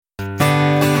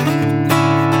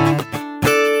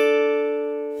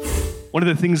one of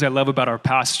the things I love about our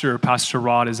pastor, Pastor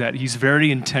Rod, is that he's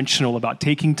very intentional about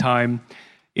taking time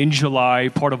in July,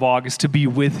 part of August, to be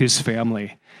with his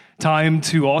family. Time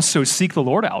to also seek the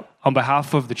Lord out on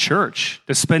behalf of the church,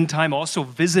 to spend time also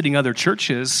visiting other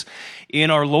churches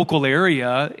in our local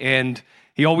area. And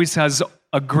he always has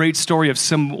a great story of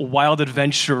some wild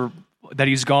adventure that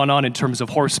he's gone on in terms of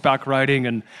horseback riding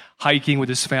and hiking with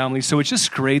his family. So it's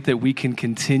just great that we can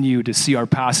continue to see our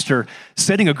pastor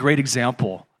setting a great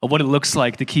example of what it looks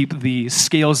like to keep the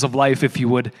scales of life, if you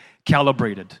would,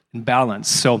 calibrated and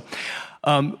balanced. So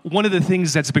one of the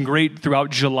things that's been great throughout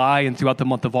July and throughout the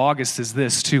month of August is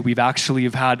this too. We've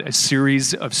had a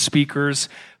series of speakers,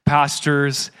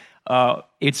 pastors.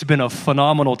 It's been a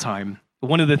phenomenal time.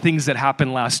 One of the things that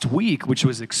happened last week, which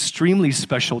was extremely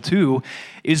special too,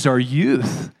 is our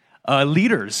youth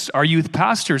leaders, our youth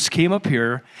pastors came up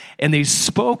here and they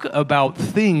spoke about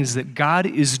things that God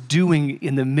is doing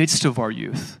in the midst of our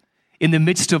youth, in the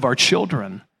midst of our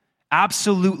children.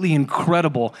 Absolutely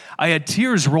incredible. I had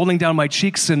tears rolling down my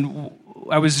cheeks, and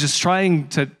I was just trying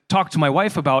to talk to my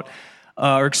wife about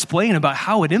or explain about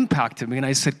how it impacted me. And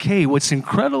I said, Kay, what's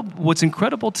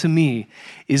incredible to me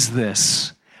is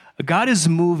this. God is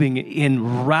moving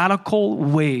in radical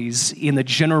ways in the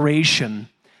generations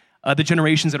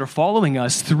that are following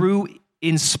us through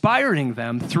inspiring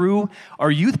them through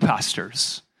our youth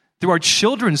pastors, through our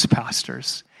children's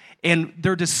pastors. And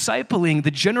they're discipling the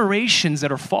generations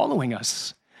that are following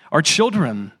us, our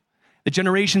children, the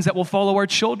generations that will follow our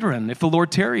children if the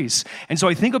Lord tarries. And so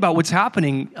I think about what's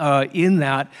happening in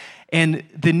that, and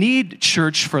the need,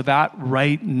 church, for that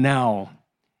right now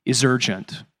is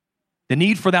urgent. The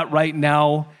need for that right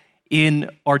now in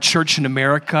our church in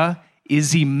America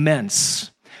is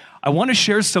immense. I want to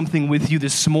share something with you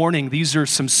this morning. These are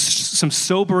some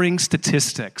sobering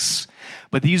statistics,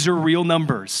 but these are real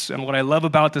numbers. And what I love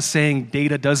about the saying,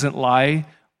 data doesn't lie,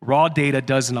 raw data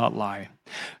does not lie.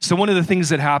 So one of the things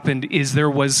that happened is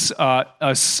there was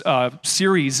a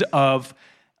series of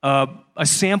a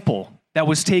sample that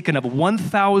was taken of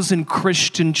 1,000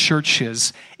 Christian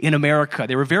churches in America.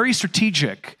 They were very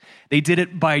strategic. They did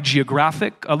it by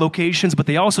geographic locations, but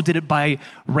they also did it by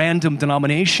random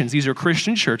denominations. These are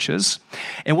Christian churches.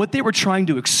 And what they were trying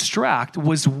to extract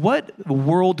was what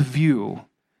worldview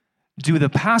do the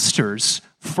pastors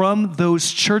from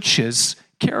those churches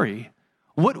carry?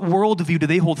 What worldview do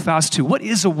they hold fast to? What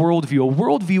is a worldview? A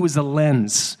worldview is a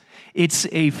lens. It's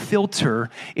a filter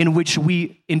in which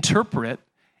we interpret,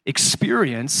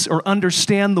 experience, or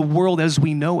understand the world as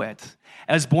we know it.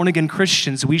 As born-again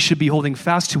Christians, we should be holding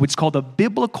fast to what's called a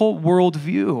biblical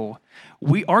worldview.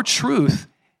 Our truth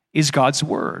is God's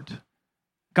word.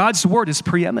 God's word is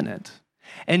preeminent.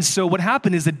 And so what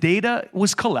happened is the data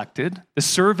was collected, the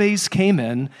surveys came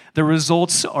in, the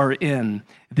results are in.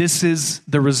 This is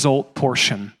the result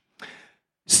portion.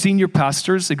 Senior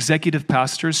pastors, executive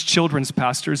pastors, children's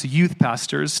pastors, youth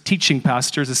pastors, teaching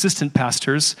pastors, assistant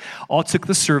pastors, all took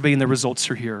the survey and the results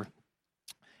are here.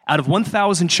 Out of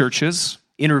 1,000 churches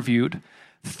interviewed,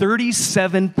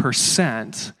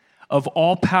 37% of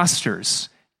all pastors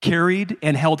carried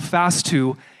and held fast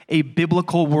to a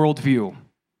biblical worldview.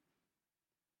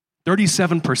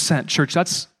 37%, church,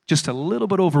 that's just a little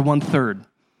bit over 1/3.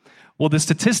 Well, the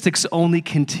statistics only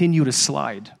continue to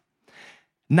slide.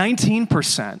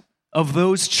 19% of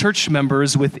those church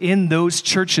members within those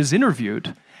churches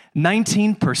interviewed,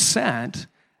 19%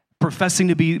 professing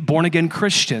to be born-again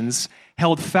Christians,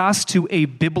 held fast to a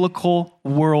biblical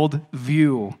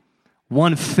worldview.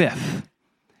 1/5.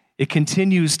 It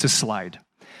continues to slide.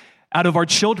 Out of our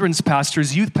children's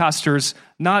pastors, youth pastors,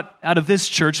 not out of this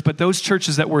church, but those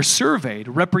churches that were surveyed,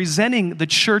 representing the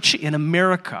church in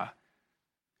America,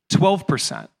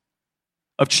 12%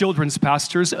 of children's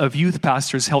pastors, of youth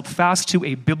pastors, held fast to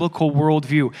a biblical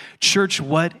worldview. Church,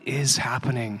 what is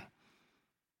happening?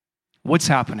 What's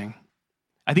happening?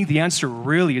 I think the answer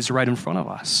really is right in front of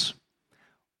us.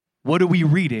 What are we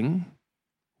reading?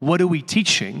 What are we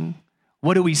teaching?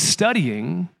 What are we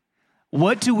studying?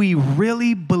 What do we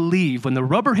really believe? When the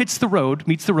rubber meets the road,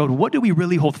 what do we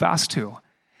really hold fast to?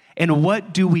 And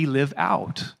what do we live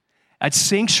out? At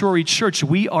Sanctuary Church,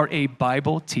 we are a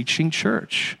Bible-teaching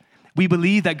church. We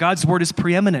believe that God's word is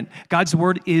preeminent. God's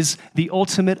word is the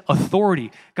ultimate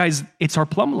authority. Guys, it's our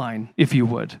plumb line, if you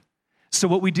would. So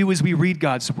what we do is we read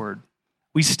God's word.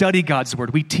 We study God's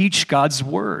word. We teach God's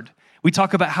word. We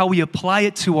talk about how we apply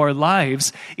it to our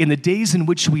lives in the days in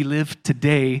which we live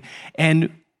today. And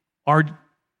our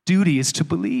duty is to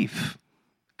believe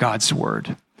God's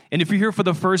word. And if you're here for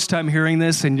the first time hearing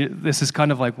this, and this is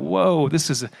kind of like, whoa, this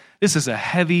is a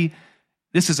heavy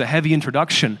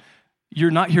introduction.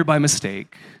 You're not here by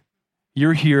mistake.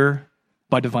 You're here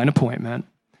by divine appointment.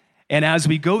 And as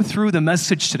we go through the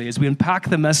message today, as we unpack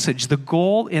the message, the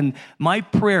goal in my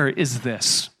prayer is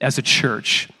this as a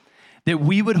church, that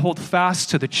we would hold fast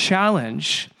to the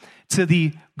challenge, to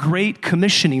the great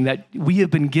commissioning that we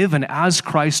have been given as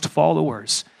Christ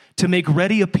followers, to make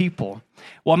ready a people.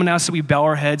 Well, I'm going to ask that we bow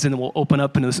our heads and then we'll open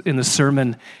up in the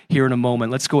sermon here in a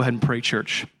moment. Let's go ahead and pray,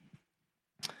 church.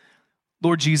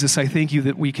 Lord Jesus, I thank you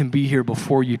that we can be here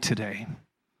before you today.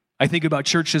 I think about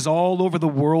churches all over the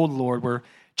world, Lord, where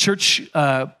church,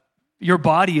 your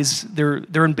body is,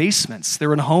 they're in basements,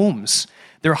 they're in homes,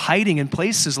 they're hiding in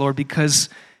places, Lord, because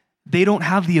they don't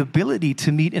have the ability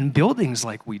to meet in buildings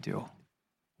like we do.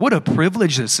 What a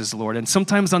privilege this is, Lord. And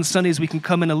sometimes on Sundays we can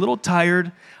come in a little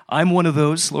tired. I'm one of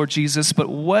those, Lord Jesus, but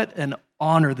what an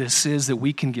honor this is that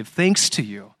we can give thanks to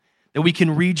you, that we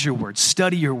can read your word,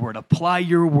 study your word, apply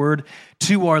your word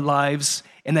to our lives,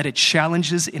 and that it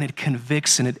challenges and it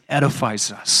convicts and it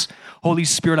edifies us. Holy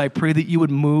Spirit, I pray that you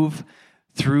would move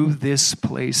through this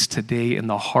place today in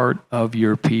the heart of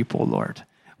your people, Lord.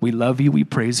 We love you, we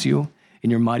praise you. In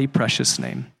your mighty, precious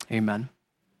name, amen.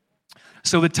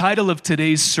 So the title of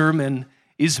today's sermon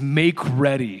is Make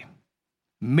Ready.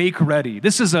 Make ready.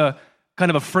 This is a kind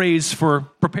of a phrase for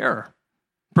prepare.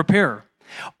 Prepare.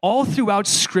 All throughout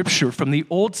Scripture, from the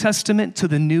Old Testament to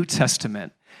the New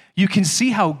Testament, you can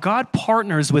see how God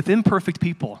partners with imperfect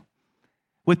people.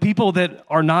 With people that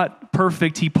are not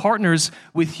perfect, he partners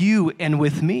with you and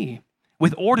with me,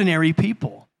 with ordinary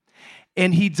people.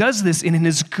 And he does this, and in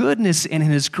his goodness and in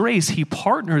his grace, he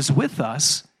partners with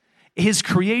us, his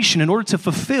creation, in order to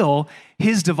fulfill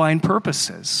his divine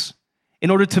purposes,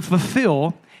 in order to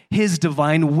fulfill his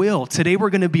divine will. Today, we're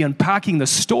going to be unpacking the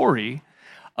story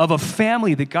of a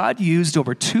family that God used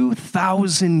over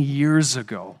 2,000 years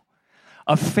ago,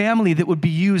 a family that would be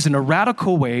used in a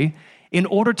radical way in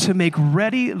order to make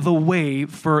ready the way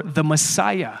for the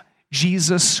Messiah,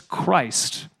 Jesus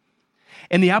Christ.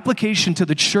 And the application to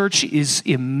the church is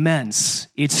immense.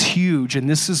 It's huge, and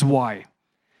this is why.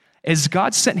 As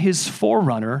God sent his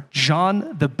forerunner,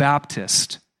 John the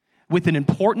Baptist, with an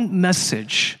important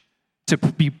message to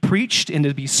be preached and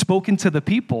to be spoken to the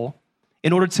people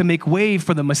in order to make way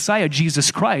for the Messiah,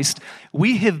 Jesus Christ,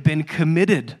 we have been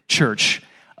committed, church,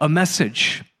 a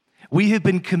message. We have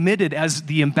been committed as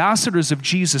the ambassadors of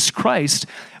Jesus Christ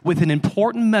with an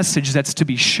important message that's to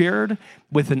be shared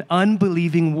with an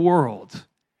unbelieving world,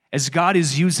 as God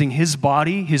is using his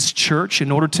body, his church, in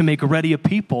order to make ready a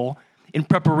people in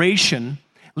preparation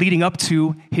leading up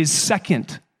to his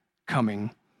second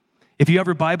coming. If you have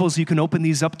your Bibles, you can open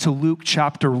these up to Luke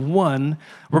chapter 1.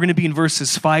 We're going to be in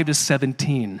verses 5 to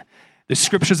 17. The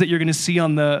scriptures that you're going to see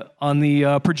on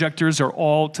the projectors are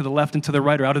all to the left and to the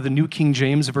right, are out of the New King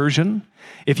James Version.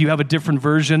 If you have a different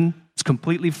version, it's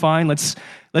completely fine. Let's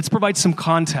provide some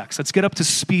context. Let's get up to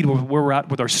speed where we're at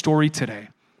with our story today.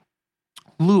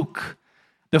 Luke,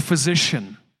 the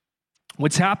physician,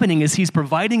 what's happening is he's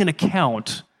providing an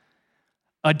account,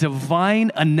 a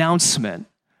divine announcement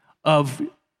of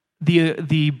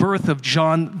the birth of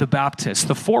John the Baptist,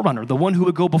 the forerunner, the one who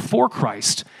would go before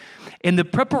Christ. And the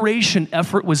preparation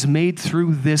effort was made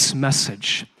through this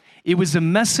message. It was a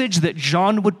message that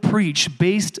John would preach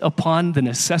based upon the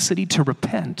necessity to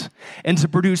repent and to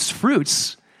produce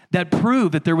fruits that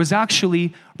prove that there was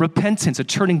actually repentance, a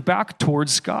turning back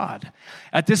towards God.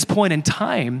 At this point in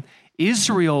time,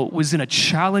 Israel was in a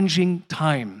challenging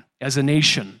time as a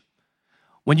nation.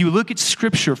 When you look at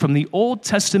scripture from the Old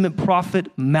Testament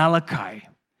prophet Malachi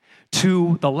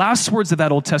to the last words of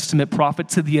that Old Testament prophet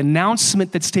to the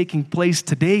announcement that's taking place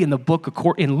today in the book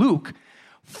in Luke,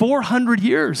 400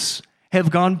 years have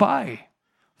gone by.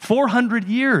 400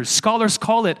 years. Scholars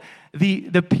call it the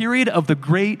period of the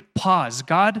great pause.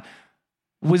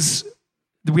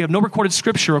 We have no recorded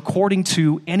scripture according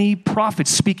to any prophet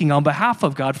speaking on behalf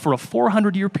of God for a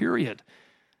 400-year period.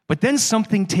 But then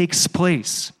something takes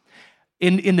place.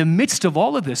 In the midst of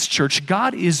all of this, church,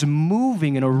 God is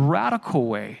moving in a radical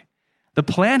way. The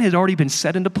plan had already been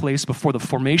set into place before the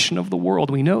formation of the world.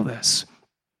 We know this.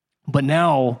 But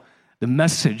now the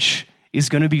message is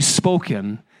going to be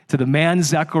spoken to the man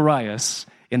Zacharias,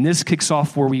 and this kicks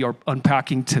off where we are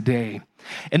unpacking today.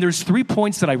 And there's 3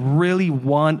 points that I really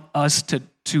want us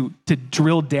to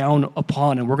drill down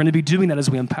upon, and we're going to be doing that as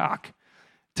we unpack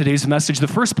today's message. The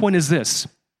first point is this: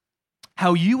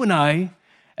 how you and I,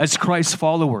 as Christ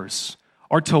followers,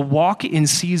 are to walk in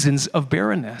seasons of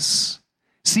barrenness,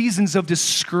 seasons of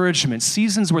discouragement,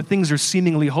 seasons where things are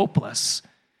seemingly hopeless,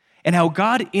 and how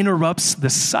God interrupts the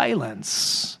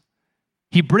silence.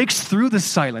 He breaks through the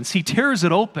silence. He tears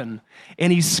it open,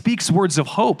 and he speaks words of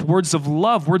hope, words of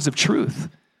love, words of truth.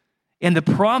 And the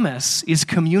promise is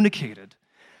communicated.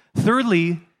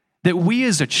 Thirdly, that we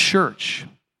as a church,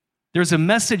 there's a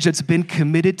message that's been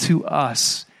committed to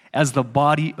us as the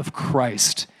body of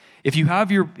Christ. If you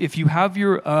have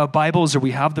your Bibles, or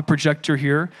we have the projector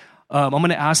here, I'm going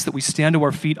to ask that we stand to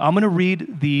our feet. I'm going to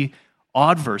read the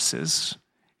odd verses.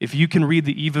 If you can read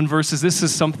the even verses, this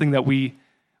is something that we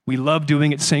love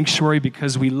doing at Sanctuary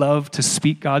because we love to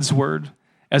speak God's word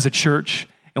as a church.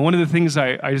 And one of the things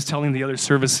I was telling the other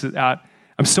service at,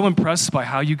 I'm so impressed by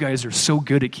how you guys are so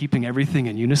good at keeping everything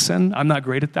in unison. I'm not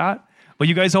great at that, but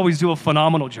you guys always do a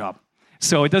phenomenal job.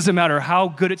 So it doesn't matter how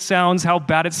good it sounds, how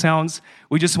bad it sounds.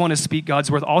 We just want to speak God's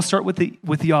word. I'll start with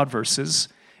the odd verses.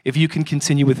 If you can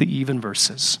continue with the even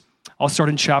verses. I'll start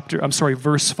in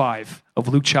verse 5 of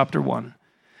Luke chapter 1.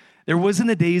 There was in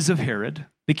the days of Herod,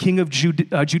 the king of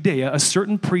Judea, a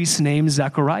certain priest named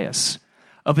Zacharias,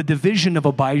 of a division of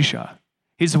Abijah.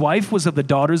 His wife was of the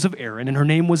daughters of Aaron, and her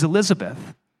name was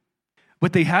Elizabeth.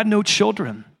 But they had no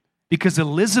children, because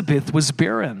Elizabeth was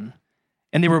barren,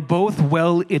 and they were both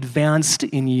well advanced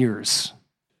in years.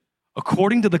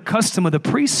 According to the custom of the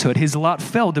priesthood, his lot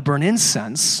fell to burn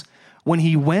incense when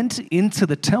he went into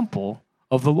the temple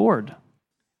of the Lord.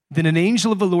 Then an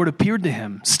angel of the Lord appeared to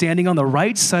him, standing on the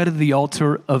right side of the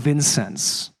altar of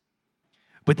incense.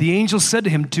 But the angel said to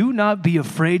him, "Do not be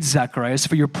afraid, Zacharias,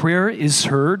 for your prayer is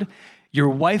heard. Your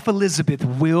wife Elizabeth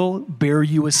will bear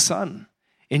you a son,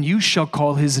 and you shall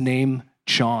call his name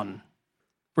John.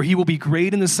 For he will be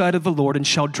great in the sight of the Lord and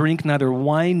shall drink neither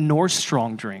wine nor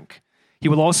strong drink. He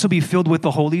will also be filled with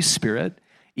the Holy Spirit,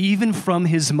 even from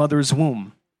his mother's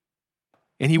womb.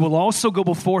 And he will also go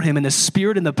before him in the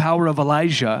spirit and the power of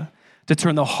Elijah to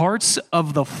turn the hearts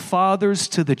of the fathers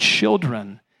to the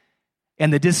children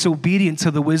and the disobedient to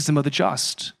the wisdom of the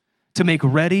just, to make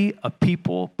ready a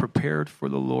people prepared for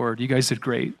the Lord." You guys did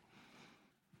great.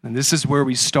 And this is where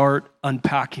we start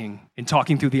unpacking and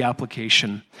talking through the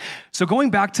application. So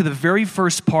going back to the very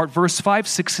first part, verse 5,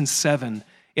 6, and 7,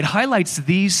 it highlights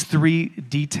these three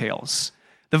details.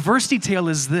 The first detail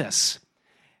is this.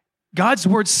 God's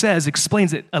word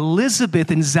explains that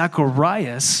Elizabeth and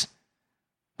Zacharias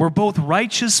were both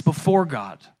righteous before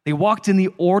God. They walked in the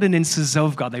ordinances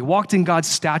of God. They walked in God's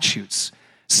statutes.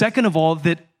 Second of all,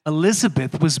 that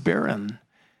Elizabeth was barren.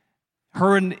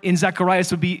 Her and Zacharias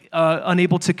would be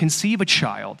unable to conceive a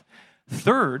child.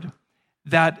 Third,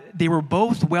 that they were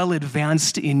both well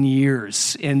advanced in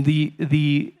years. And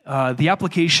the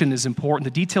application is important.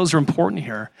 The details are important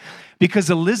here.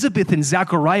 Because Elizabeth and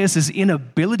Zacharias'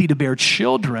 inability to bear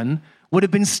children would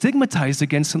have been stigmatized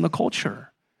against in the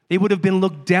culture. They would have been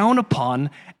looked down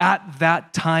upon at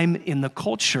that time in the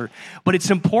culture. But it's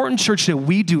important, church, that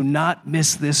we do not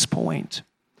miss this point.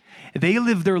 They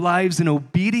lived their lives in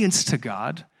obedience to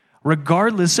God,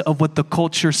 regardless of what the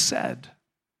culture said.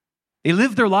 They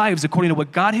lived their lives according to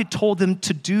what God had told them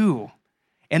to do,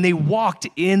 and they walked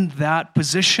in that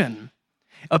position.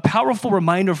 A powerful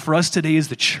reminder for us today is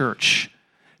the church.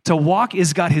 To walk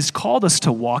as God has called us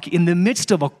to walk in the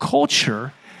midst of a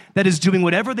culture that is doing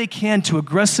whatever they can to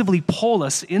aggressively pull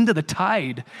us into the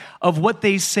tide of what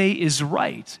they say is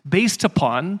right, based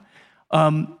upon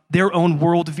their own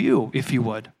worldview, if you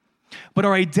would. But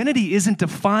our identity isn't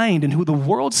defined in who the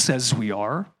world says we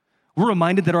are. We're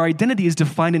reminded that our identity is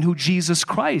defined in who Jesus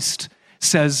Christ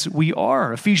says we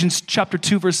are. Ephesians chapter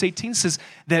 2, verse 18 says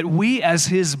that we as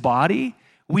his body,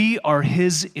 we are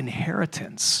his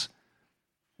inheritance.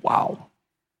 Wow.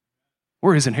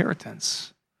 We're his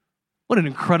inheritance. What an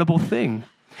incredible thing.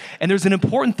 And there's an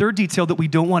important third detail that we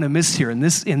don't want to miss here, and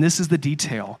this is the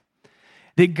detail.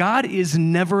 That God is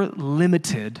never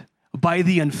limited by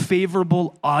the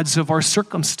unfavorable odds of our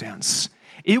circumstance.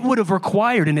 It would have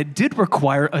required, and it did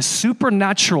require, a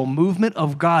supernatural movement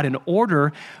of God in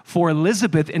order for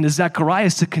Elizabeth and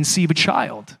Zacharias to conceive a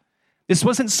child. This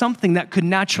wasn't something that could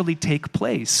naturally take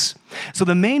place. So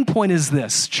the main point is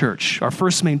this, church, our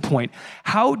first main point.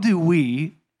 How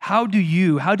do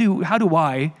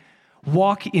I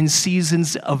walk in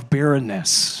seasons of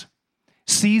barrenness,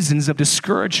 seasons of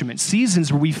discouragement,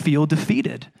 seasons where we feel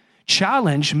defeated,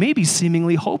 challenged, maybe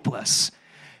seemingly hopeless?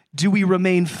 Do we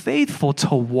remain faithful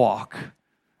to walk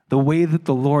the way that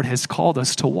the Lord has called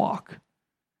us to walk?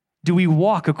 Do we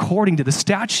walk according to the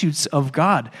statutes of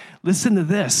God? Listen to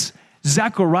this.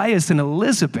 Zacharias and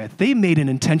Elizabeth, they made an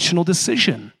intentional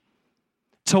decision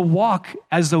to walk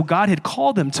as though God had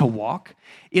called them to walk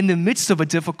in the midst of a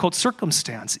difficult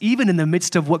circumstance, even in the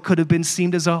midst of what could have been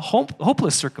seen as a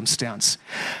hopeless circumstance.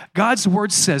 God's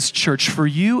word says, church, for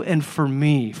you and for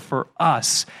me, for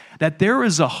us, that there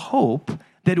is a hope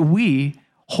that we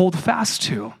hold fast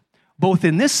to, both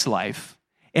in this life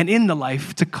and in the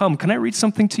life to come. Can I read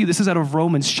something to you? This is out of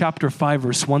Romans chapter 5,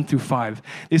 verse 1 through 5.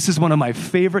 This is one of my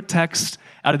favorite texts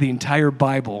out of the entire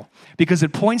Bible because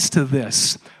it points to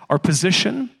this, our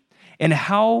position and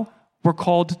how we're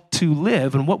called to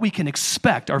live and what we can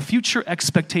expect, our future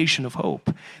expectation of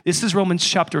hope. This is Romans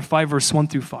chapter 5, verse 1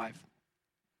 through 5.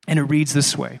 And it reads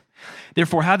this way.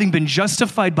 Therefore, having been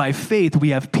justified by faith, we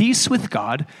have peace with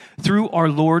God through our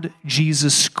Lord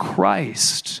Jesus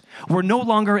Christ. We're no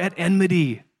longer at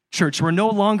enmity, church. We're no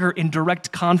longer in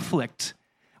direct conflict.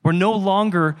 We're no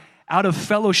longer out of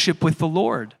fellowship with the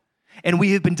Lord. And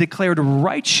we have been declared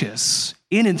righteous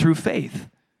in and through faith.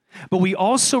 But we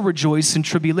also rejoice in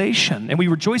tribulation, and we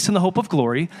rejoice in the hope of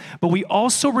glory, but we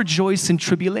also rejoice in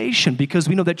tribulation because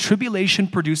we know that tribulation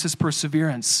produces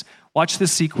perseverance. Watch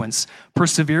this sequence.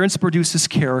 Perseverance produces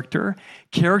character,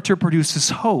 character produces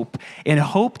hope, and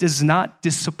hope does not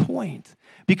disappoint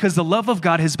because the love of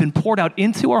God has been poured out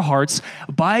into our hearts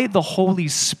by the Holy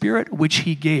Spirit, which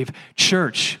he gave.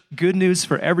 Church, good news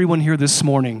for everyone here this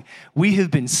morning. We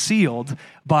have been sealed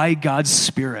by God's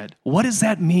Spirit. What does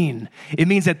that mean? It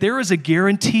means that there is a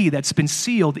guarantee that's been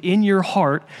sealed in your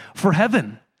heart for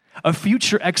heaven, a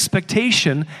future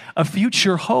expectation, a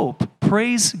future hope.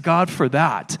 Praise God for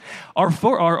that. Our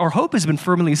hope has been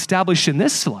firmly established in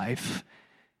this life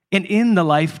and in the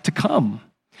life to come.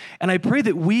 And I pray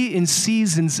that we in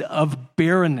seasons of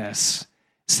barrenness,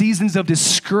 seasons of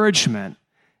discouragement,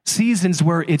 seasons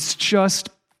where it's just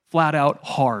flat out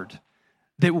hard,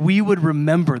 that we would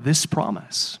remember this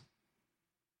promise,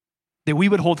 that we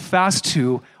would hold fast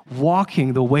to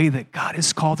walking the way that God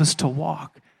has called us to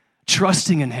walk,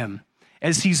 trusting in him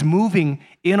as he's moving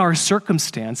in our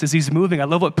circumstance, as he's moving. I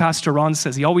love what Pastor Ron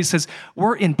says. He always says,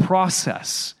 we're in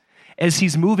process. As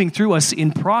he's moving through us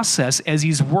in process, as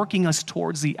he's working us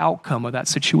towards the outcome of that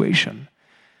situation.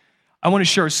 I want to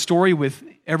share a story with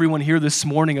everyone here this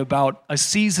morning about a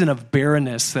season of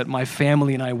barrenness that my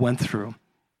family and I went through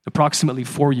approximately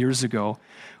 4 years ago.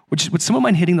 Would someone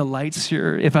mind hitting the lights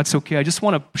here, if that's okay? I just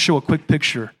want to show a quick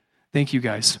picture. Thank you,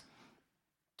 guys.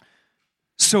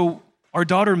 So our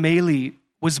daughter, Maylee,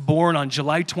 was born on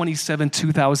July 27,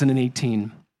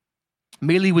 2018.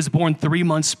 Maylee was born 3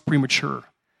 months premature.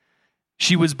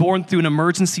 She was born through an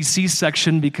emergency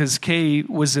C-section because Kay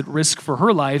was at risk for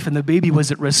her life and the baby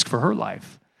was at risk for her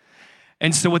life.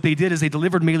 And so what they did is they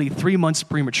delivered Maylee 3 months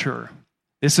premature.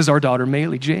 This is our daughter,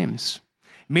 Maylee James.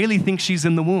 Maylee thinks she's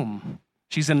in the womb.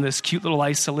 She's in this cute little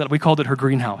isolate. We called it her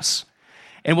greenhouse.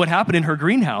 And what happened in her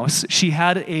greenhouse, she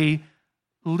had a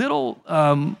little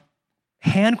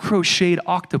hand-crocheted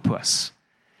octopus.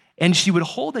 And she would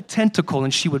hold a tentacle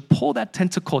and she would pull that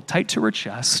tentacle tight to her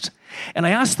chest. And I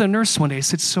asked the nurse one day, I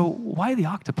said, so why the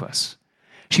octopus?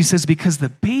 She says, because the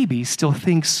baby still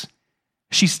thinks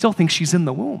she's in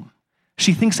the womb.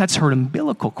 She thinks that's her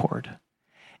umbilical cord.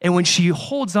 And when she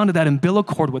holds onto that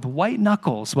umbilical cord with white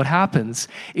knuckles, what happens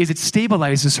is it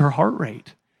stabilizes her heart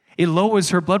rate. It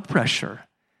lowers her blood pressure.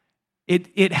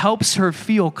 It helps her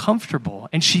feel comfortable.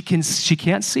 And she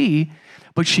can't see,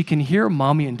 but she can hear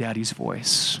mommy and daddy's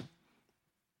voice.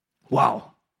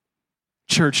 Wow.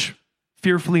 Church,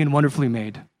 fearfully and wonderfully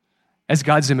made as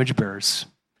God's image bearers.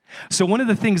 So one of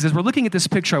the things, as we're looking at this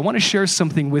picture, I want to share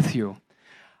something with you.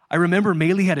 I remember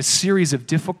Maylee had a series of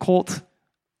difficult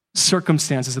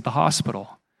circumstances at the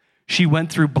hospital. She went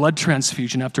through blood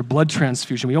transfusion after blood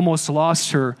transfusion. We almost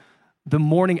lost her the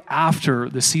morning after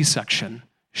the C-section.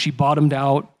 She bottomed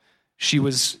out.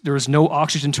 There was no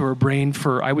oxygen to her brain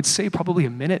for, I would say, probably a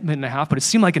minute and a half, but it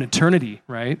seemed like an eternity,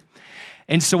 right?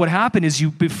 And so what happened is you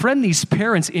befriend these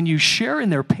parents and you share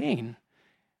in their pain.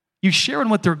 You share in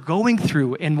what they're going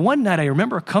through. And one night I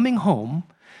remember coming home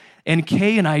and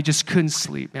Kay and I just couldn't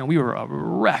sleep. Man, we were a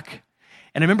wreck.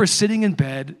 And I remember sitting in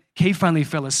bed. Kay finally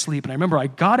fell asleep. And I remember I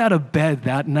got out of bed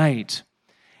that night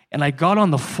and I got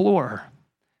on the floor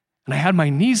and I had my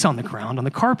knees on the ground, on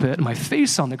the carpet, and my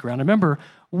face on the ground. I remember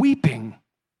weeping.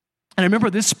 And I remember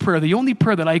this prayer, the only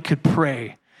prayer that I could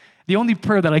pray, the only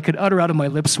prayer that I could utter out of my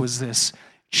lips was this: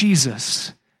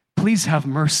 Jesus, please have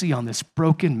mercy on this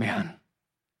broken man.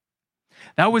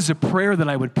 That was a prayer that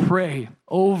I would pray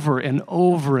over and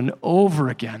over and over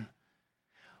again.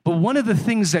 But one of the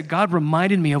things that God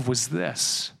reminded me of was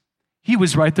this: he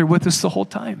was right there with us the whole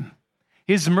time.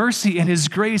 His mercy and his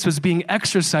grace was being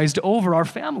exercised over our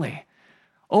family,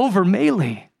 over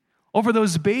Maylee, over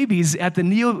those babies at the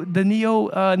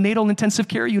neonatal intensive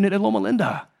care unit at Loma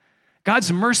Linda.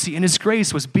 God's mercy and his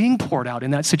grace was being poured out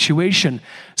in that situation.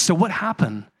 So what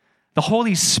happened? The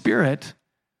Holy Spirit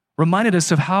reminded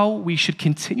us of how we should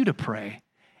continue to pray,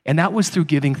 and that was through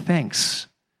giving thanks.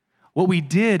 What we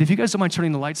did, if you guys don't mind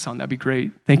turning the lights on, that'd be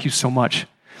great. Thank you so much.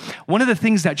 One of the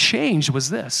things that changed was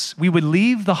this. We would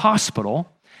leave the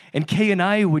hospital, and Kay and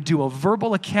I would do a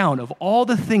verbal account of all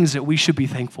the things that we should be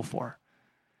thankful for.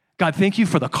 God, thank you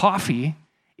for the coffee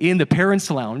in the parents'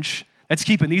 lounge that's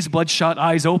keeping these bloodshot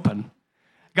eyes open.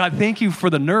 God, thank you for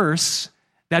the nurse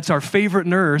that's our favorite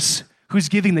nurse who's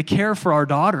giving the care for our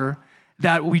daughter,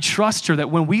 that we trust her,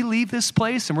 that when we leave this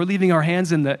place and we're leaving our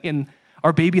hands in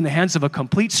our baby in the hands of a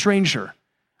complete stranger,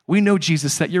 we know,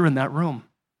 Jesus, that you're in that room.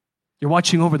 You're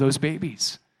watching over those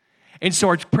babies. And so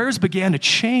our prayers began to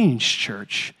change,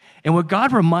 church. And what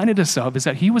God reminded us of is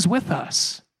that he was with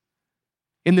us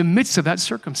in the midst of that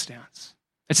circumstance.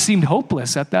 It seemed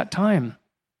hopeless at that time.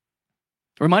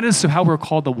 It reminded us of how we're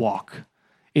called to walk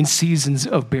in seasons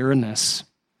of barrenness.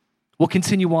 We'll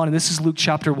continue on, and this is Luke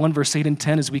chapter 1, verse 8 and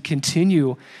 10. As we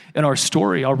continue in our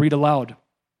story, I'll read aloud.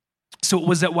 So it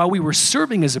was that while we were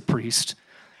serving as a priest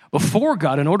before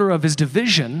God in order of his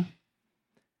division,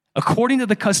 according to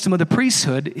the custom of the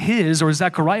priesthood, his, or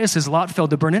Zacharias' lot fell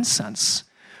to burn incense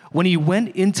when he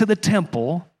went into the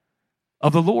temple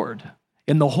of the Lord.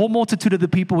 And the whole multitude of the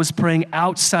people was praying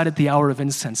outside at the hour of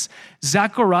incense.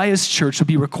 Zacharias' church would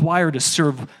be required to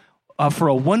serve for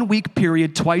a 1-week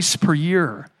period twice per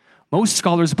year. Most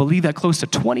scholars believe that close to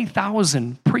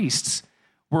 20,000 priests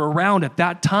were around at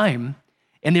that time,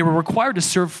 and they were required to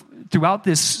serve throughout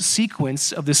this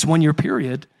sequence of this 1-year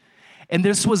period. And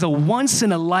this was a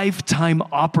once-in-a-lifetime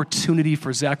opportunity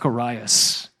for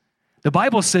Zacharias. The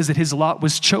Bible says that his lot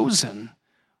was chosen.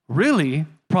 Really,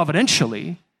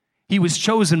 providentially, he was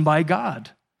chosen by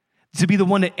God to be the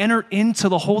one to enter into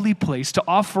the holy place, to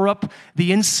offer up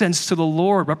the incense to the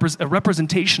Lord, a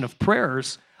representation of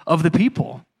prayers of the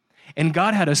people. And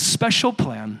God had a special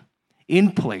plan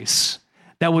in place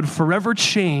that would forever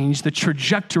change the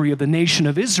trajectory of the nation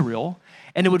of Israel,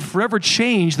 and it would forever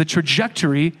change the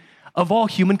trajectory of all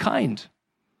humankind,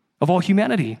 of all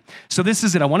humanity. So this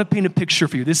is it. I want to paint a picture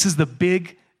for you. This is the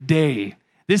big day.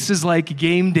 This is like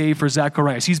game day for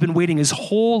Zacharias. He's been waiting his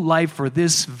whole life for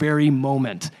this very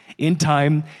moment in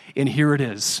time, and here it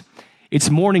is. It's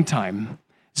morning time.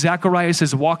 Zacharias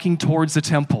is walking towards the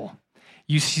temple.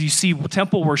 You see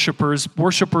temple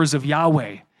worshipers of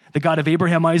Yahweh, the God of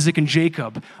Abraham, Isaac, and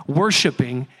Jacob,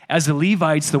 worshiping as the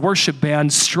Levites, the worship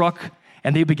band, struck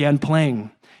and they began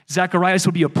playing. Zacharias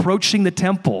would be approaching the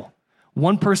temple.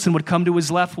 One person would come to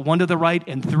his left, one to the right,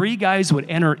 and 3 guys would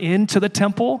enter into the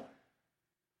temple,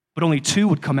 but only 2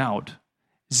 would come out.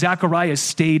 Zacharias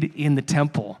stayed in the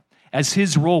temple, as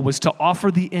his role was to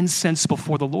offer the incense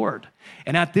before the Lord.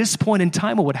 And at this point in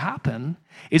time, what would happen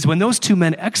is when those 2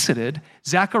 men exited,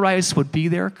 Zacharias would be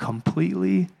there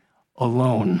completely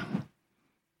alone.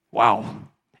 Wow.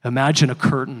 Imagine a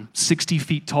curtain 60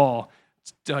 feet tall,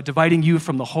 dividing you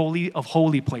from the holy of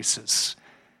holy places.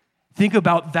 Think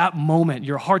about that moment.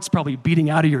 Your heart's probably beating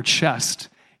out of your chest.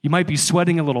 You might be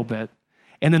sweating a little bit.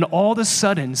 And then all of a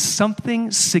sudden,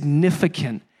 something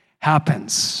significant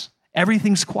happens.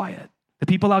 Everything's quiet. The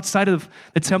people outside of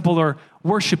the temple are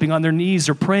worshiping on their knees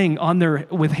or praying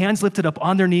with hands lifted up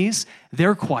on their knees.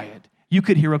 They're quiet. You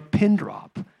could hear a pin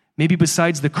drop, maybe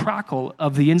besides the crackle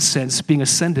of the incense being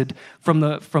ascended from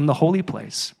the holy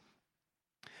place.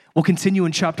 We'll continue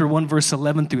in chapter 1, verse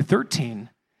 11 through 13.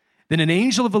 Then an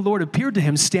angel of the Lord appeared to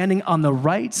him standing on the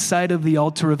right side of the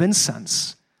altar of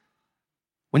incense.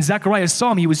 When Zacharias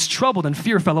saw him, he was troubled and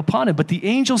fear fell upon him. But the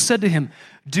angel said to him,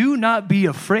 "Do not be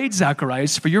afraid,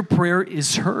 Zacharias, for your prayer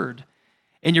is heard.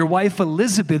 And your wife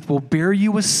Elizabeth will bear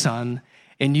you a son,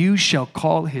 and you shall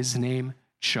call his name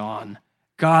John."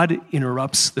 God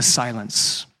interrupts the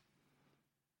silence.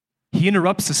 He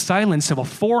interrupts the silence of a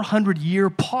 400-year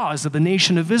pause of the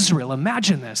nation of Israel.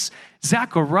 Imagine this.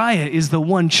 Zechariah is the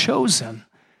one chosen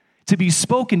to be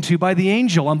spoken to by the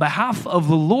angel on behalf of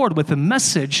the Lord with a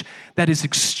message that is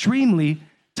extremely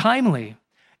timely.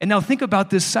 And now think about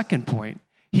this second point.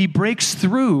 He breaks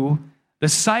through the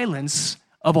silence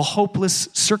of a hopeless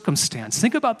circumstance.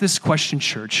 Think about this question,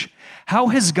 church. How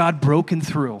has God broken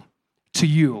through to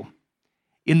you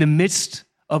in the midst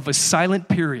of a silent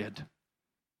period?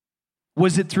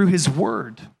 Was it through his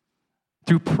word,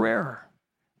 through prayer,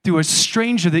 through a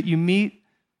stranger that you meet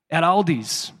at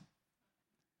Aldi's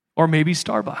or maybe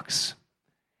Starbucks?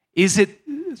 Is it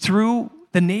through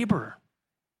the neighbor?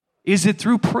 Is it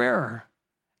through prayer?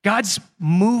 God's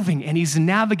moving and he's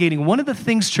navigating. One of the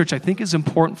things, church, I think is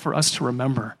important for us to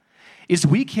remember is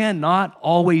we cannot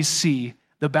always see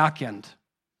the back end.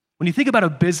 When you think about a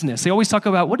business, they always talk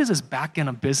about, what does this back end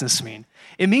of business mean?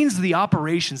 It means the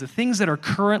operations, the things that are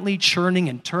currently churning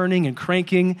and turning and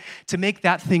cranking to make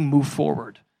that thing move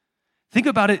forward. Think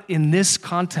about it in this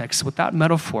context with that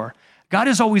metaphor. God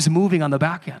is always moving on the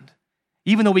back end.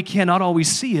 even though we cannot always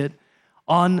see it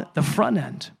on the front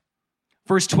end.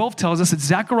 Verse 12 tells us that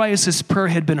Zacharias' prayer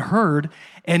had been heard,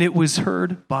 and it was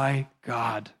heard by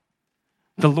God.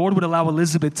 The Lord would allow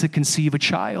Elizabeth to conceive a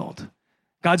child.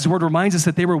 God's word reminds us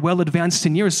that they were well advanced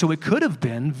in years, so it could have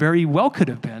been, very well could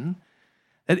have been,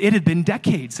 that it had been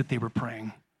decades that they were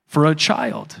praying for a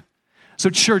child. So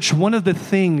church, one of the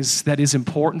things that is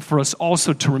important for us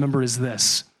also to remember is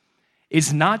this,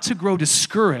 is not to grow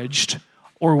discouraged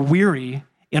or weary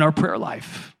in our prayer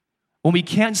life when we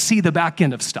can't see the back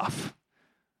end of stuff.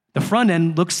 The front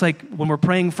end looks like when we're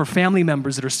praying for family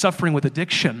members that are suffering with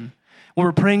addiction, when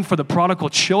we're praying for the prodigal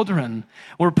children,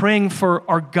 when we're praying for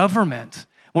our government,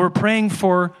 when we're praying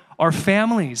for our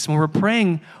families, when we're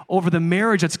praying over the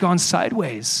marriage that's gone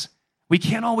sideways. We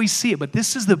can't always see it, but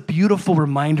this is the beautiful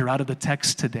reminder out of the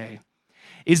text today,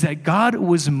 is that God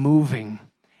was moving.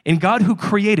 And God who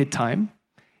created time,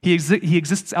 he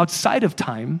exists outside of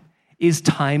time, is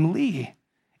timely.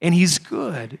 And he's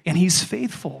good, and he's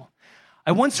faithful.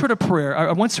 I once heard a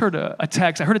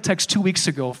text. I heard a text 2 weeks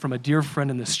ago from a dear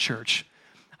friend in this church.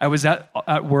 I was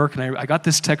at work, and I got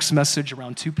this text message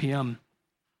around 2 p.m.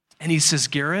 And he says,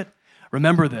 Garrett,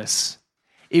 remember this.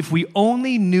 If we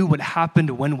only knew what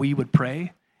happened when we would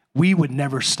pray, we would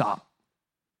never stop.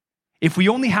 If we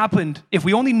only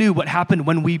knew what happened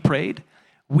when we prayed,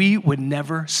 we would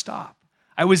never stop.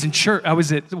 I was in church, I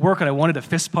was at work, and I wanted a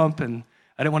fist pump, and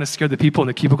I didn't want to scare the people in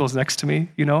the cubicles next to me,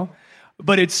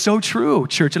 But it's so true,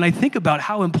 church. And I think about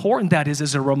how important that is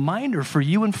as a reminder for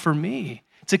you and for me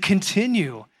to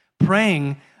continue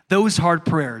praying those hard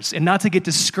prayers and not to get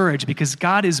discouraged because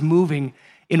God is moving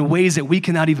in ways that we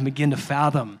cannot even begin to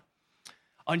fathom.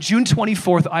 On June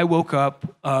 24th, I woke up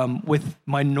with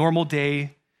my normal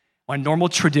day, my normal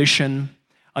tradition.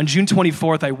 On June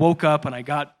 24th, I woke up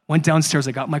and went downstairs,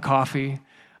 I got my coffee,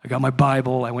 I got my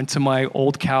Bible, I went to my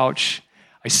old couch,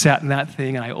 I sat in that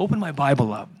thing, and I opened my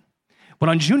Bible up. But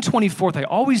on June 24th, I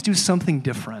always do something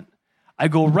different. I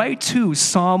go right to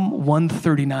Psalm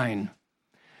 139.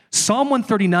 Psalm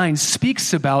 139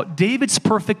 speaks about David's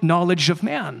perfect knowledge of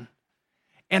man.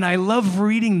 And I love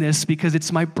reading this because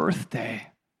it's my birthday.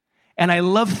 And I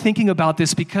love thinking about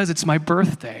this because it's my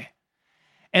birthday.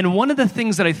 And one of the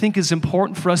things that I think is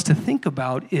important for us to think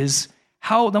about is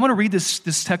how, I'm going to read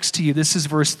this text to you. This is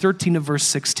verse 13 of verse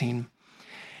 16.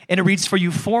 And it reads, "For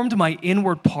you formed my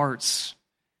inward parts."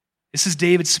 This is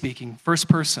David speaking, first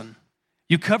person.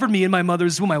 "You covered me in my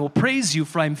mother's womb. I will praise you,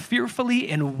 for I am fearfully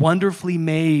and wonderfully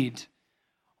made.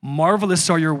 Marvelous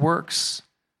are your works."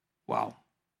 Wow.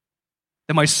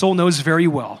 "That my soul knows very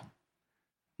well.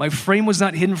 My frame was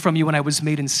not hidden from you when I was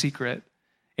made in secret,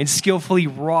 and skillfully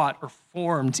wrought or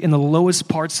formed in the lowest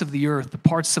parts of the earth, the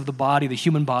parts of the body, the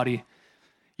human body.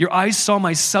 Your eyes saw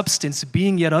my substance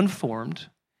being yet unformed,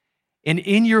 and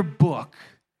in your book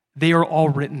they are all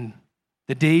written.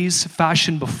 The days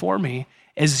fashioned before me,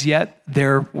 as yet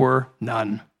there were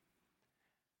none."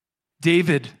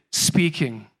 David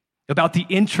speaking about the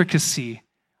intricacy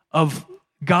of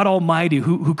God Almighty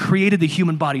who created the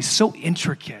human body, so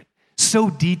intricate, so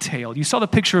detailed. You saw the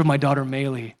picture of my daughter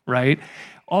Maylee, right?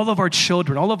 All of our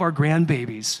children, all of our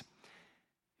grandbabies.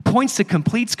 Points to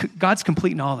God's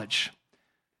complete knowledge.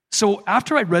 So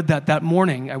after I read that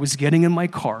morning, I was getting in my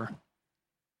car,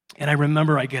 and I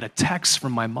remember I get a text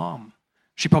from my mom.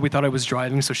 She probably thought I was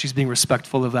driving, so she's being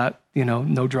respectful of that,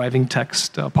 no driving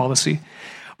text policy.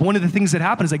 But one of the things that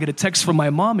happened is I get a text from my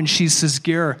mom, and she says,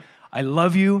 "Garrett, I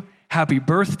love you. Happy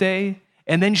birthday."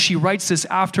 And then she writes this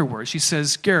afterwards. She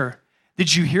says, "Garrett,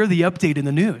 did you hear the update in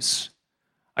the news?"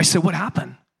 I said, "What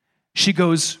happened?" She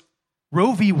goes,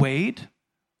 "Roe v. Wade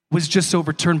was just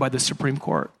overturned by the Supreme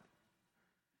Court."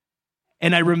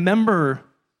 And I remember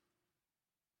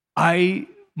my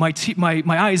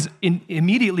eyes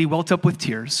immediately welled up with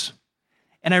tears.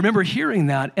 And I remember hearing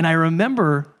that, and I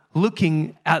remember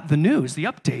looking at the news, the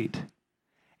update.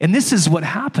 And this is what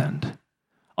happened.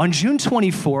 On June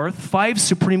 24th, 5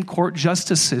 Supreme Court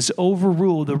justices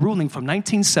overruled the ruling from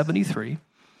 1973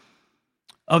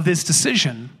 of this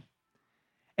decision.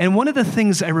 And one of the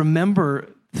things I remember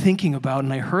thinking about,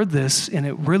 and I heard this, and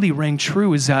it really rang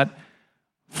true, is that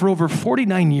for over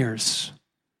 49 years,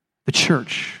 the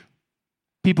church,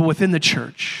 people within the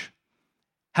church,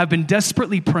 have been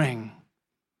desperately praying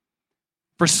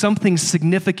for something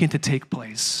significant to take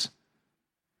place.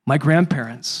 My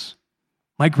grandparents,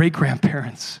 my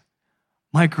great-grandparents,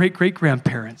 my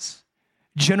great-great-grandparents,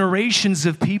 generations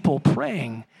of people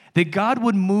praying that God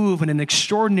would move in an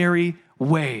extraordinary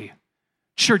way.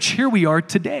 Church, here we are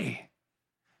today.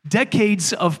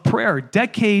 Decades of prayer,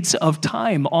 decades of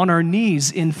time on our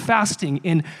knees in fasting,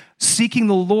 in seeking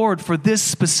the Lord for this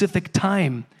specific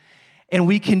time. And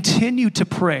we continue to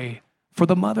pray for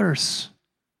the mothers.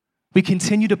 We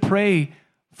continue to pray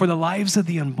for the lives of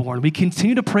the unborn. We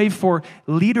continue to pray for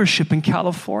leadership in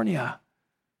California.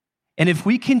 And if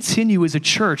we continue as a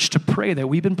church to pray that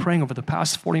we've been praying over the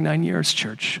past 49 years,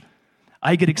 church,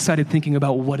 I get excited thinking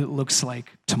about what it looks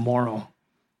like tomorrow.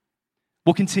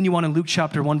 We'll continue on in Luke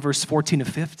chapter 1, verse 14 to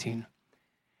 15.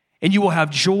 And you will have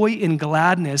joy and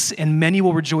gladness, and many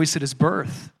will rejoice at his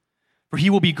birth, for he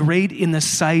will be great in the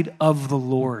sight of the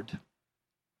Lord.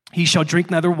 He shall drink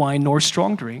neither wine nor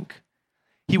strong drink.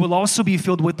 He will also be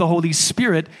filled with the Holy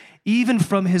Spirit, even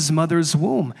from his mother's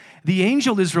womb. The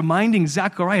angel is reminding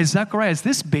Zacharias,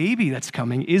 this baby that's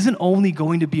coming isn't only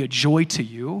going to be a joy to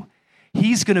you,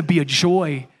 he's going to be a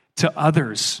joy to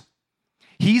others.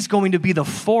 He's going to be the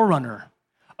forerunner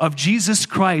of Jesus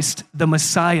Christ, the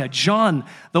Messiah. John,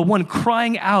 the one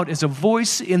crying out as a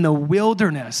voice in the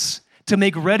wilderness to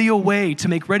make ready a way, to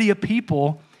make ready a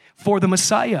people for the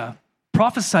Messiah,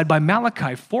 prophesied by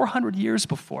Malachi 400 years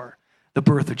before the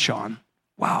birth of John.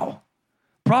 Wow.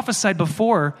 Prophesied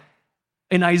before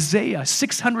in Isaiah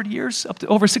 600 years, up to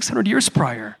over 600 years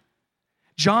prior.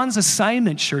 John's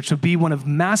assignment, church, would be one of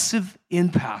massive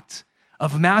impact,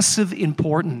 of massive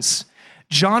importance.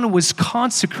 John was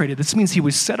consecrated. This means he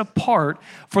was set apart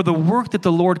for the work that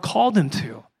the Lord called him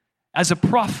to as a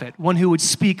prophet, one who would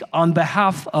speak on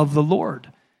behalf of the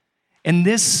Lord. And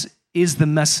this is the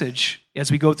message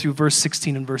as we go through verse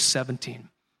 16 and verse 17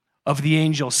 of the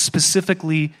angel,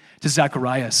 specifically to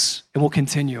Zacharias. And we'll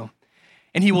continue.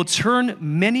 And he will turn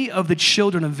many of the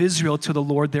children of Israel to the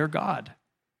Lord their God.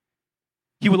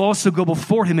 He will also go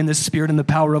before him in the spirit and the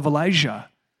power of Elijah,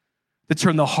 to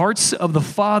turn the hearts of the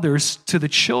fathers to the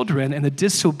children and the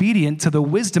disobedient to the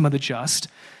wisdom of the just,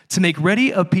 to make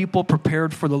ready a people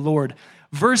prepared for the Lord.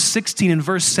 Verse 16 and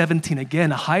verse 17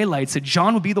 again highlights that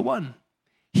John would be the one.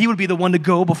 He would be the one to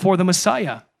go before the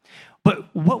Messiah.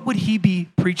 But what would he be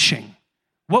preaching?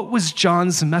 What was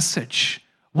John's message?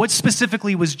 What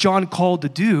specifically was John called to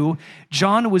do?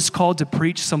 John was called to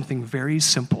preach something very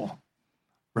simple.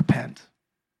 Repent.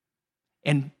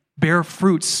 And bear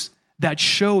fruits that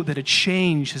show that a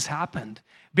change has happened.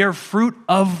 Bear fruit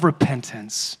of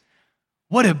repentance.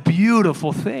 What a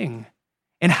beautiful thing.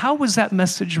 And how was that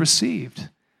message received?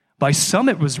 By some,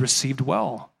 it was received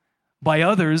well. By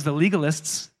others, the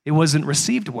legalists, it wasn't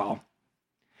received well.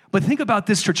 But think about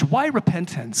this, church. Why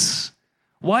repentance?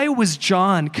 Why was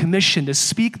John commissioned to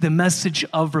speak the message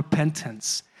of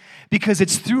repentance? Because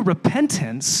it's through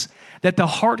repentance that the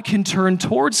heart can turn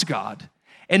towards God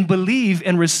and believe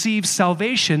and receive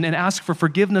salvation and ask for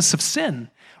forgiveness of sin.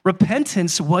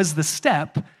 Repentance was the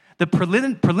step, the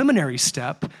preliminary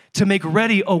step, to make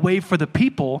ready a way for the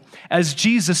people as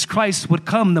Jesus Christ would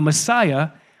come, the Messiah,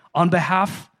 on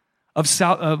behalf of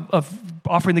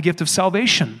offering the gift of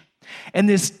salvation. And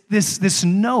this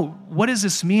note, what does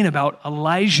this mean about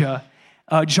Elijah?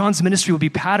 John's ministry will be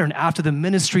patterned after the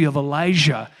ministry of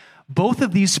Elijah. Both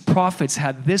of these prophets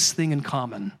had this thing in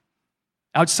common.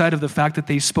 Outside of the fact that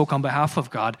they spoke on behalf of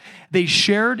God, they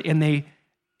shared and they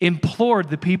implored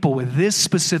the people with this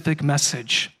specific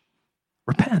message.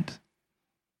 Repent.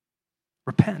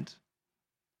 Repent.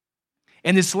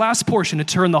 And this last portion, to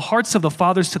turn the hearts of the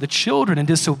fathers to the children and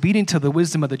disobedient to the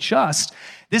wisdom of the just,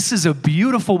 this is a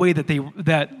beautiful way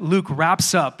that Luke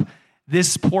wraps up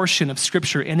this portion of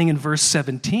Scripture, ending in verse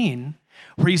 17,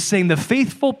 where he's saying the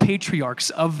faithful patriarchs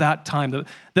of that time,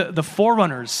 the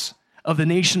forerunners of the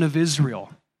nation of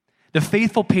Israel, the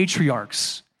faithful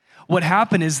patriarchs, what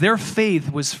happened is their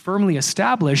faith was firmly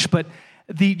established, but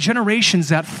the generations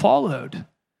that followed,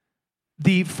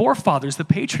 the forefathers, the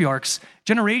patriarchs,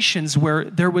 generations where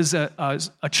there was a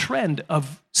trend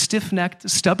of stiff-necked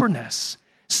stubbornness,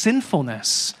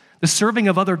 sinfulness, the serving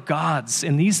of other gods,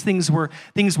 and these things were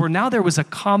things where now there was a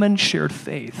common shared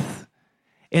faith,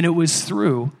 and it was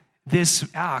through this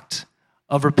act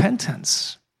of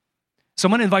repentance. So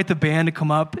I'm going to invite the band to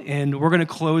come up, and we're going to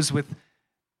close with,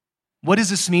 what does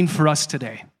this mean for us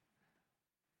today?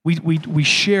 We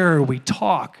share, we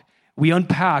talk, we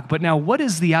unpack, but now what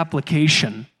is the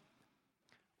application?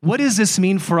 What does this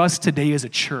mean for us today as a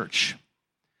church?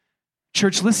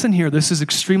 Church, listen here. This is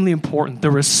extremely important. The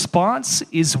response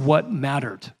is what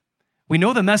mattered. We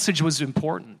know the message was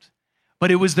important,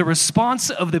 but it was the response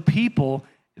of the people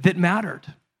that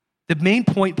mattered. The main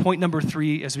point number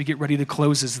 3, as we get ready to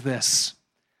close, is this.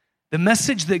 The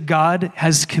message that God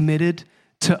has committed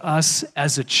to us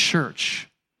as a church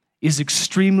is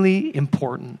extremely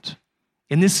important.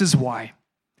 And this is why.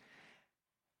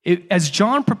 As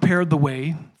John prepared the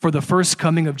way for the first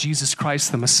coming of Jesus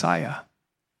Christ, the Messiah,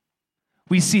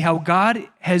 we see how God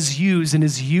has used and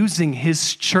is using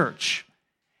his church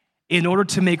in order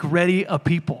to make ready a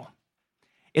people,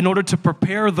 in order to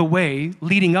prepare the way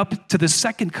leading up to the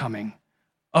second coming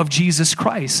of Jesus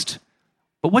Christ.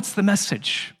 But what's the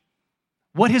message?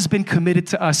 What has been committed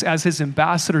to us as his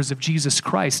ambassadors of Jesus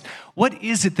Christ? What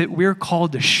is it that we're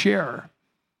called to share?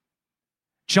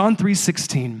 John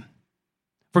 3:16,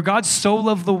 for God so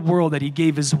loved the world that he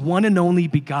gave his one and only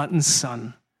begotten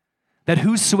Son, that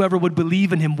whosoever would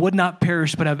believe in him would not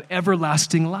perish but have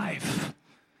everlasting life.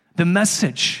 The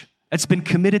message that's been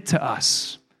committed to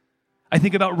us. I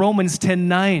think about Romans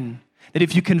 10:9, that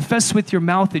if you confess with your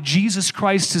mouth that Jesus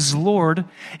Christ is Lord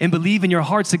and believe in your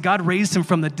hearts that God raised him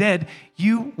from the dead,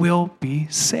 you will be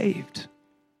saved.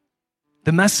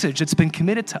 The message that's been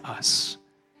committed to us.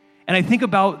 And I think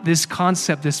about this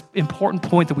concept, this important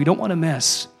point that we don't want to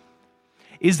miss,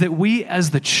 is that we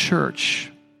as the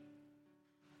church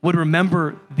would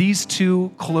remember these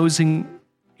two closing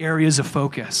areas of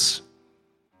focus.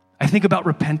 I think about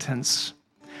repentance.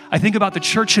 I think about the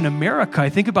church in America. I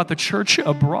think about the church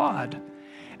abroad.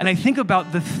 And I think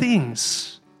about the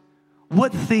things.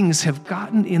 What things have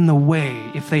gotten in the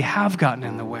way, if they have gotten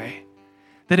in the way,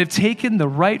 that have taken the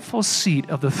rightful seat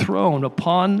of the throne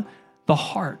upon the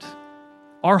heart,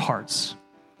 our hearts,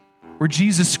 where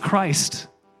Jesus Christ,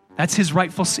 that's his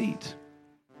rightful seat.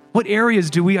 What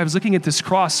areas I was looking at this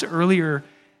cross earlier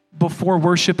before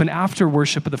worship and after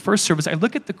worship of the first service. I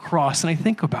look at the cross and I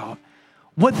think about,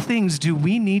 what things do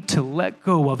we need to let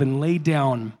go of and lay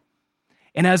down?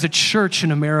 And as a church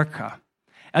in America,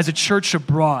 as a church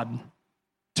abroad,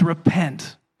 to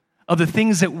repent of the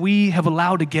things that we have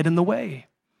allowed to get in the way.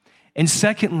 And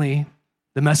secondly,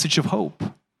 the message of hope.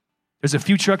 There's a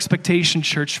future expectation,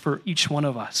 church, for each one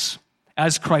of us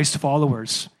as Christ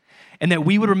followers. And that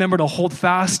we would remember to hold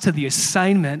fast to the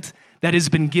assignment that has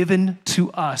been given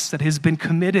to us, that has been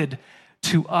committed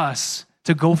to us,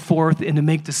 to go forth and to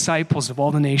make disciples of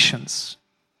all the nations.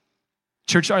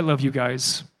 Church, I love you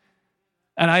guys.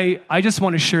 And I just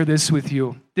want to share this with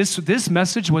you. This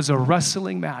message was a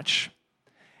wrestling match.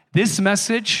 This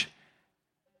message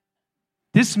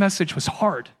was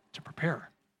hard to prepare.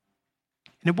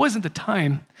 And it wasn't the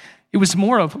time. It was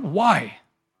more of why.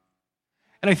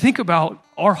 And I think about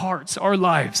our hearts, our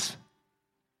lives.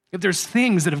 If there's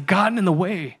things that have gotten in the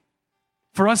way,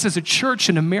 for us as a church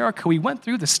in America, we went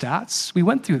through the stats. We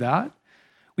went through that.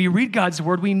 We read God's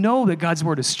word. We know that God's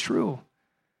word is true.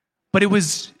 But it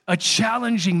was a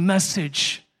challenging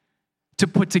message to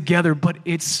put together, but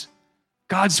it's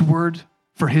God's word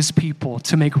for his people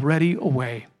to make ready a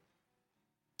way.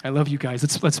 I love you guys.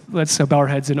 Let's bow our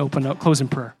heads and open up, close in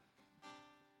prayer.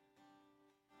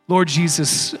 Lord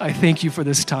Jesus, I thank you for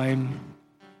this time.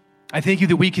 I thank you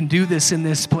that we can do this in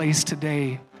this place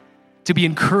today, to be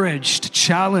encouraged,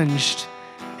 challenged,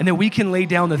 and that we can lay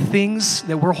down the things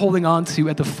that we're holding on to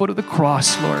at the foot of the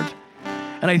cross, Lord.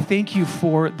 And I thank you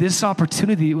for this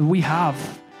opportunity we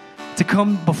have to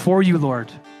come before you,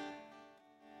 Lord,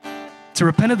 to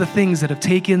repent of the things that have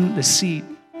taken the seat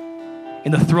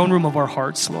in the throne room of our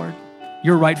hearts, Lord,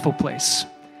 your rightful place.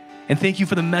 And thank you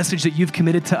for the message that you've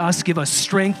committed to us. Give us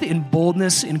strength and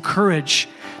boldness and courage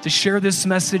to share this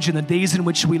message in the days in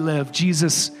which we live.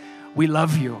 Jesus, we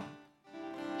love you.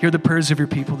 Hear the prayers of your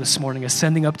people this morning,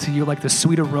 ascending up to you like the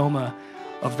sweet aroma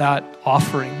of that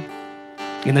offering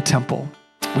in the temple.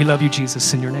 We love you,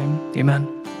 Jesus, in your name.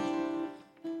 Amen.